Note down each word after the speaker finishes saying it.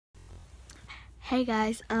Hey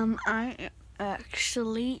guys, I am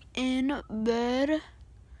actually in bed.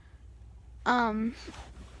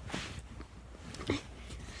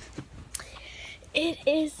 It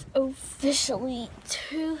is officially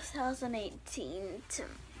 2018.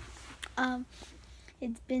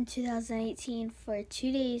 It's been 2018 for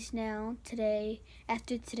 2 days now. Today is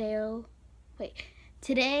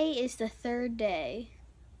the third day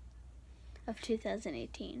of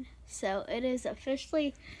 2018. So it is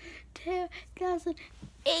officially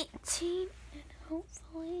 2018, and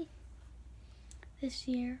hopefully this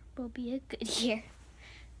year will be a good year.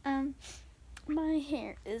 My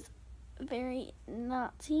hair is very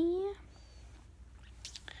naughty.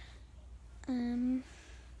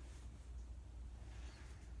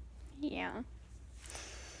 Yeah.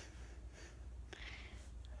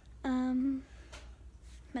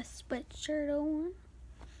 My sweatshirt on,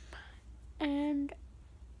 and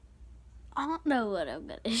I don't know what I'm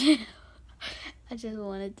gonna do. I just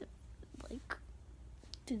wanted to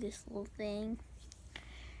do this little thing.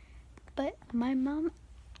 But my mom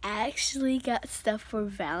actually got stuff for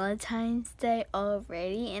Valentine's Day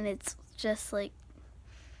already, and it's just it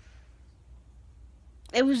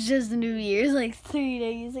was just New Year's 3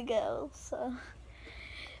 days ago, so.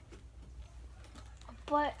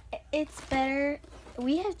 But it's better.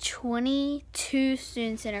 We have 22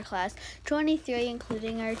 students in our class, 23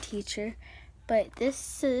 including our teacher, but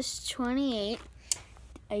this is 28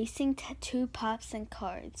 icing tattoo pops and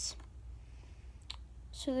cards.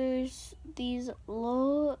 So there's these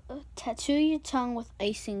little tattoo your tongue with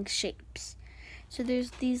icing shapes. So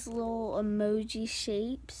there's these little emoji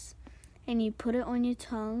shapes, and you put it on your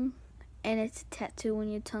tongue, and it's a tattoo on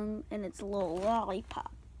your tongue, and it's a little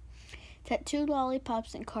lollipop. Tattoo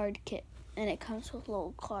lollipops and card kit, and it comes with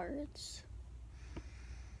little cards.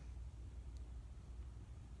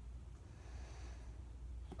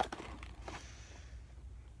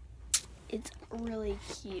 It's really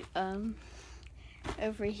cute.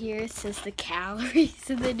 Over here it says the calories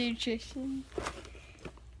and the nutrition.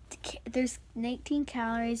 There's 19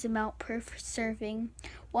 calories amount per serving.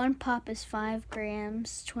 One pop is 5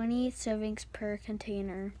 grams, 28 servings per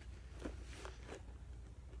container.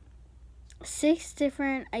 6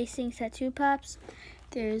 different icing tattoo pops.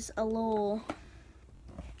 There's a little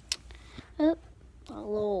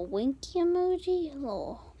winky emoji, a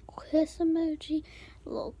little kiss emoji, a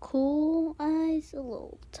little cool eyes, a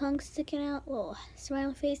little tongue sticking out, a little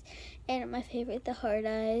smiley face, and my favorite, the hard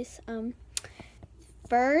eyes.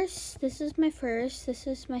 This is my first, this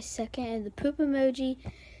is my second, and the poop emoji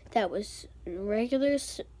that was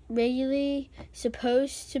regularly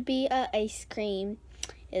supposed to be ice cream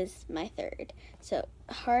is my third. So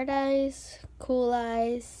hard eyes, cool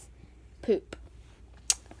eyes, poop.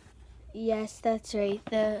 Yes, that's right.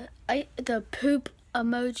 The poop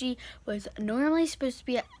emoji was normally supposed to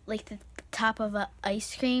be the top of an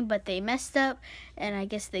ice cream, but they messed up, and I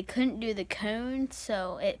guess they couldn't do the cone,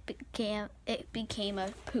 so it became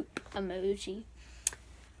a poop emoji.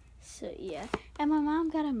 So yeah, and my mom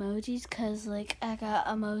got emojis because I got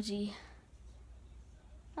emoji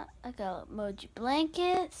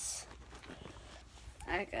blankets,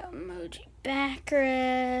 I got emoji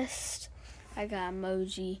backrest, I got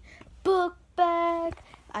emoji book bag,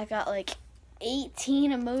 I got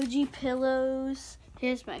 18 emoji pillows.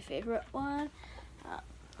 Here's my favorite one.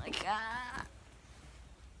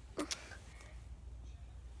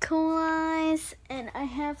 Cool eyes, and I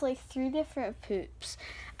have 3 different poops.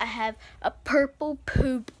 I have a purple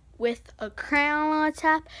poop with a crown on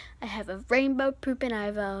top, I have a rainbow poop, and I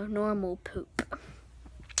have a normal poop.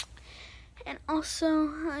 And also,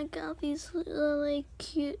 I got these really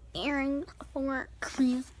cute earrings for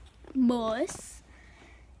Christmas.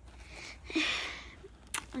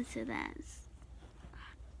 So that's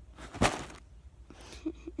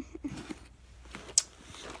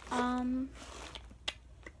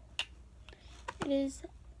it is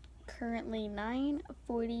currently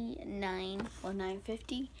 9:49 or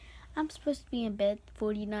 9:50. I'm supposed to be in bed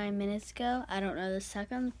 49 minutes ago. I don't know the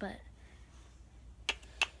seconds, but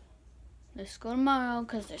there's school tomorrow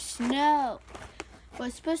because there's snow. Well,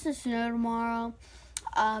 it's supposed to snow tomorrow.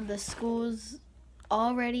 The schools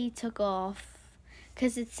already took off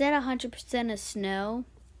because it said 100% of snow,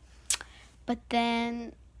 but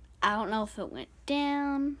then I don't know if it went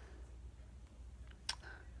down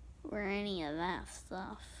or any of that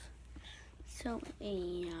stuff. So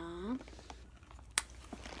yeah,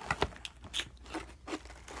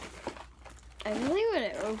 I really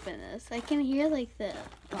want to open this. I can hear the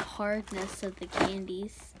hardness of the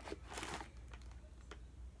candies,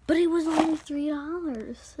 but it was only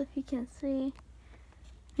 $3 if you can see.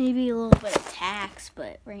 maybe a little bit of tax,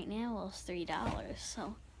 but right now it's $3,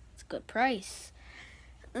 so it's a good price.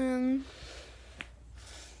 I'm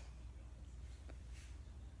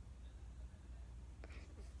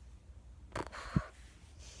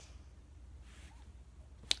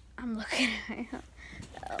looking at it.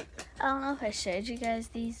 I don't know if I showed you guys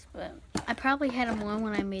these, but I probably had them on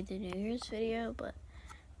when I made the New Year's video, but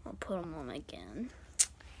I'll put them on again.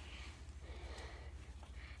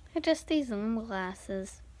 They're just these little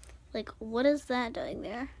glasses. Like, what is that doing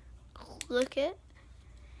there? Look it.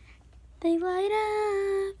 They light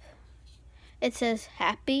up. It says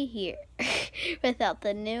Happy Year without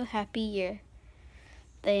the new Happy Year.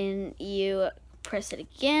 Then you press it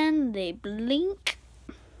again, they blink.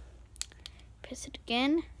 Press it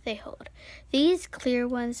again, they hold. These clear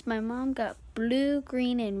ones, my mom got blue,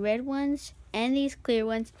 green, and red ones. And these clear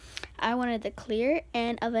ones, I wanted the clear.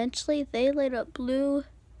 And eventually they lit up blue,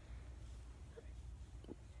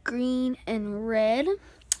 green, and red.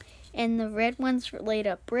 And the red ones light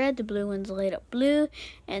up red, the blue ones light up blue,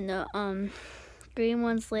 and the green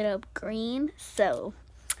ones light up green. So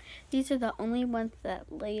these are the only ones that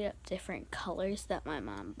light up different colors that my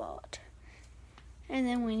mom bought. And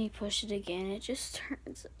then when you push it again, it just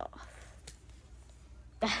turns off.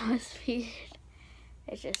 That was weird.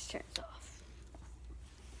 It just turns off.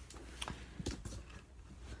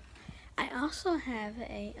 I also have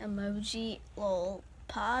a emoji little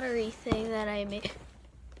pottery thing that I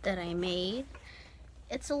made.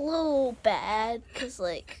 It's a little bad because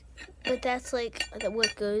but that's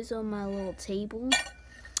what goes on my little table.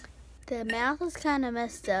 The mouth is kind of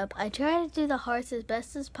messed up. I try to do the hearts as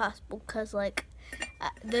best as possible because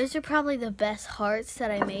those are probably the best hearts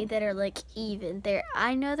that I made that are even.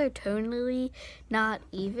 I know they're tonally not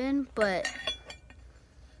even, but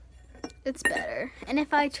it's better. And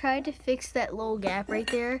if I tried to fix that little gap right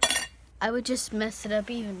there, I would just mess it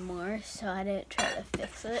up even more, so I didn't try to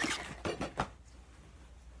fix it.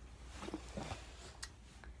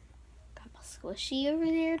 Got my squishy over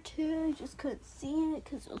there too. I just couldn't see it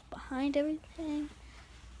because it was behind everything.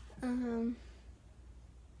 I'm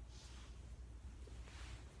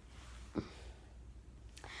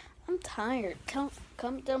tired.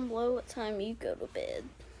 Comment down below what time you go to bed.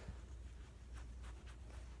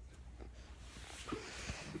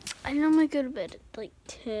 I normally go to bed at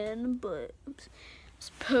 10, but I'm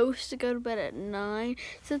supposed to go to bed at 9.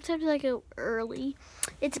 Sometimes I go early.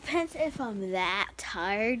 It depends if I'm that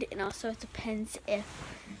tired, and also it depends if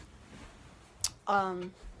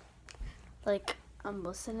I'm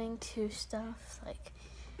listening to stuff.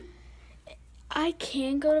 I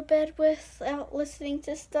can go to bed without listening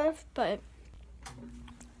to stuff, but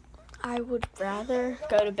I would rather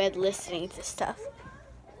go to bed listening to stuff.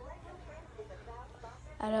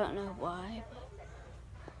 I don't know why, but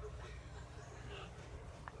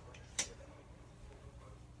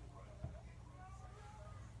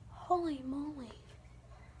holy moly.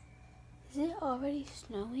 Is it already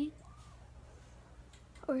snowing?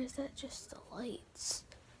 Or is that just the lights?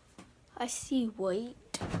 I see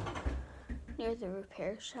white near the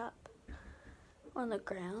repair shop on the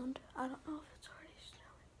ground. I don't know if it's already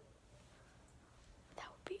snowing. That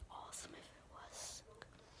would be awesome if it was.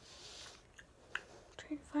 I'm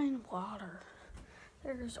trying to find water.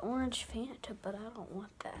 There's orange Fanta, but I don't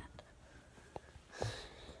want that.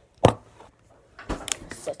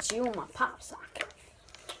 Set you on my pop socket.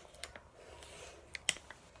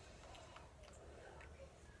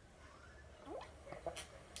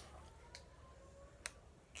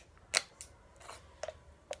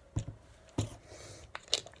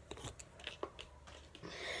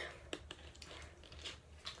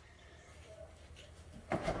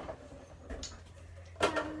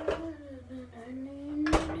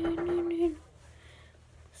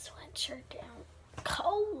 Sweatshirt down.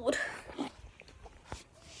 Cold.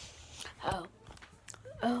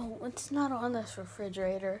 Oh, it's not on this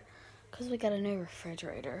refrigerator because we got a new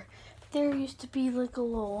refrigerator. There used to be a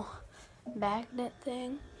little magnet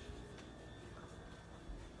thing.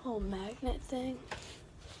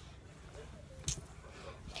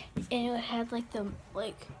 And it had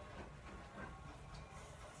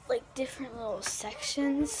different little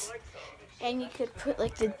sections. And you could put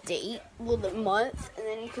the date, the month, and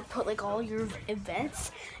then you could put all your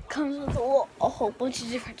events. Comes with a whole bunch of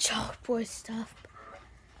different chalkboard stuff.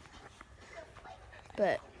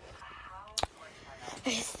 But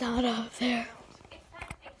it's not up there.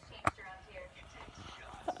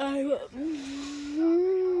 I'm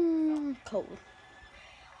cold.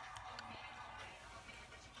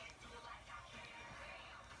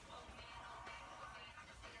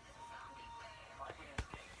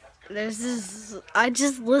 there's this, I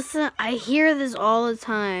just listen, I hear this all the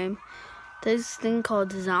time. This thing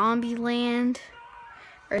called Zombieland,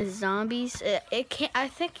 or Zombies. I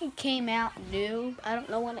think it came out new. I don't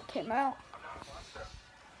know when it came out.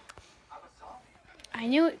 I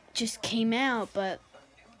knew it just came out, but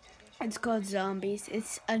it's called Zombies.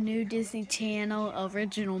 It's a new Disney Channel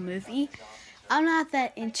original movie. I'm not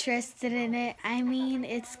that interested in it. I mean,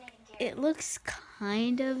 it looks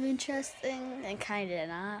kind of interesting and kind of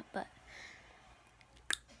not, but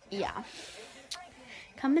yeah.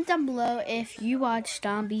 Comment down below if you watched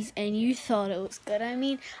Zombies and you thought it was good. I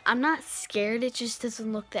mean, I'm not scared. It just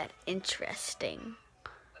doesn't look that interesting.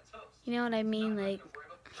 You know what I mean? Like,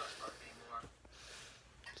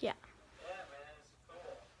 yeah.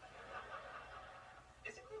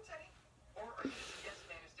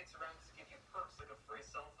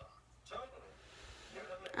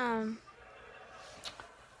 I'm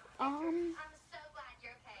so glad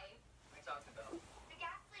you're okay. We talked about the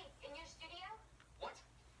gas leak in your studio. What?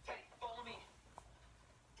 Teddy, follow me.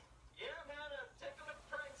 Yeah, man, take a look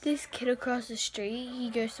at Frank's. This kid across the street, he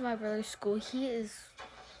goes to my brother's school. He is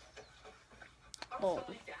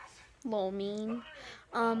little mean.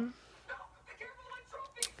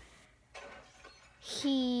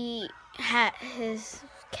 His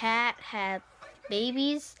cat had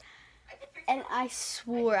babies, and I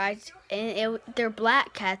swore they're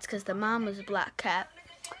black cats because the mom was a black cat.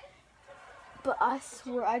 But I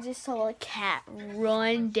swore I just saw a cat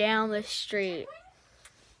run down the street.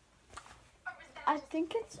 I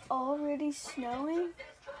think it's already snowing.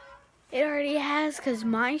 It already has, because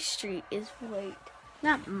my street is white.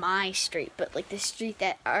 Not my street, but like the street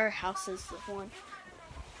that our house is on.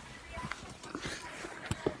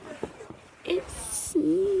 It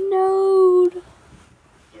snowed.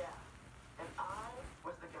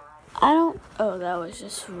 Oh, that was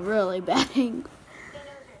just really bad.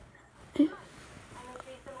 It's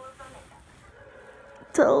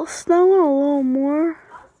snowing a little more,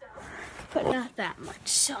 but not that much.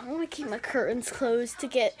 So I'm gonna keep my curtains closed to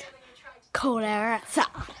get cold air outside.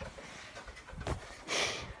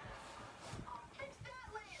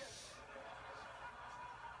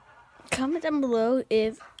 Comment down below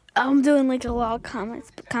if I'm doing like a lot of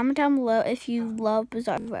comments, but comment down below if you love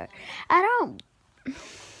Bizarre Fire.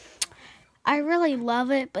 I really love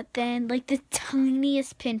it, but then like the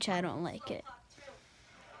tiniest pinch I don't like it.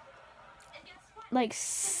 Like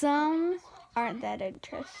some aren't that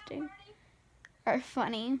interesting or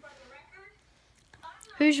funny.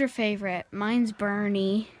 Who's your favorite? Mine's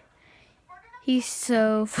Bernie. He's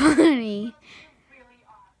so funny.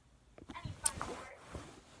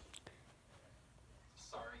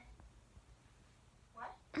 Sorry.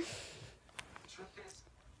 What? Truth is,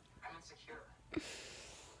 I'm insecure.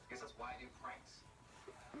 Guess that's why I do pranks.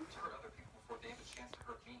 To hurt other people before they have a chance to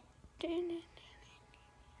hurt me.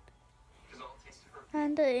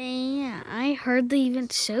 And yeah, I hardly even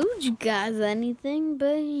showed you guys anything,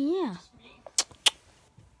 but yeah.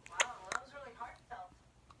 Wow, that was really heartfelt.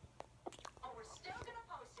 Oh, we're still gonna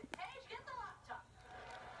post it. Paige, get the laptop.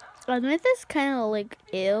 I admit this kind of like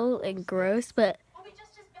ill and gross, but We'll be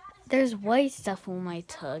just as bad as there's white stuff on my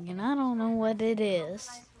tongue, and I don't know what it is.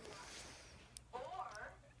 or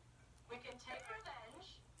we can take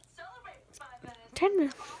revenge, celebrate for 5 minutes. I'm trying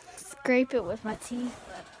to scrape it with my teeth,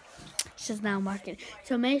 but it's just not working.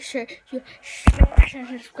 So make sure you smash that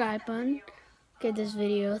subscribe button, give this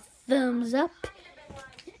video a thumbs up,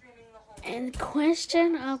 and the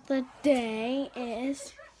question of the day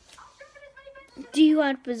is, do you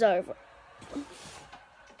want Bizarre Fire?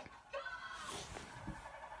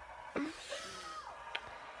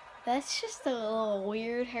 That's just a little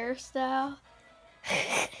weird hairstyle.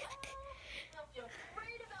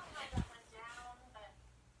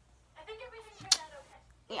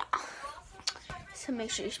 Yeah. So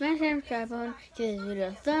make sure you smash that subscribe button, give this video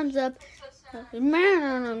a thumbs up.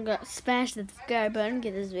 Smash the subscribe button,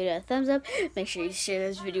 give this video a thumbs up. Make sure you share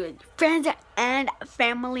this video with your friends and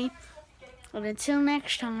family. And until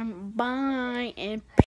next time, bye and peace.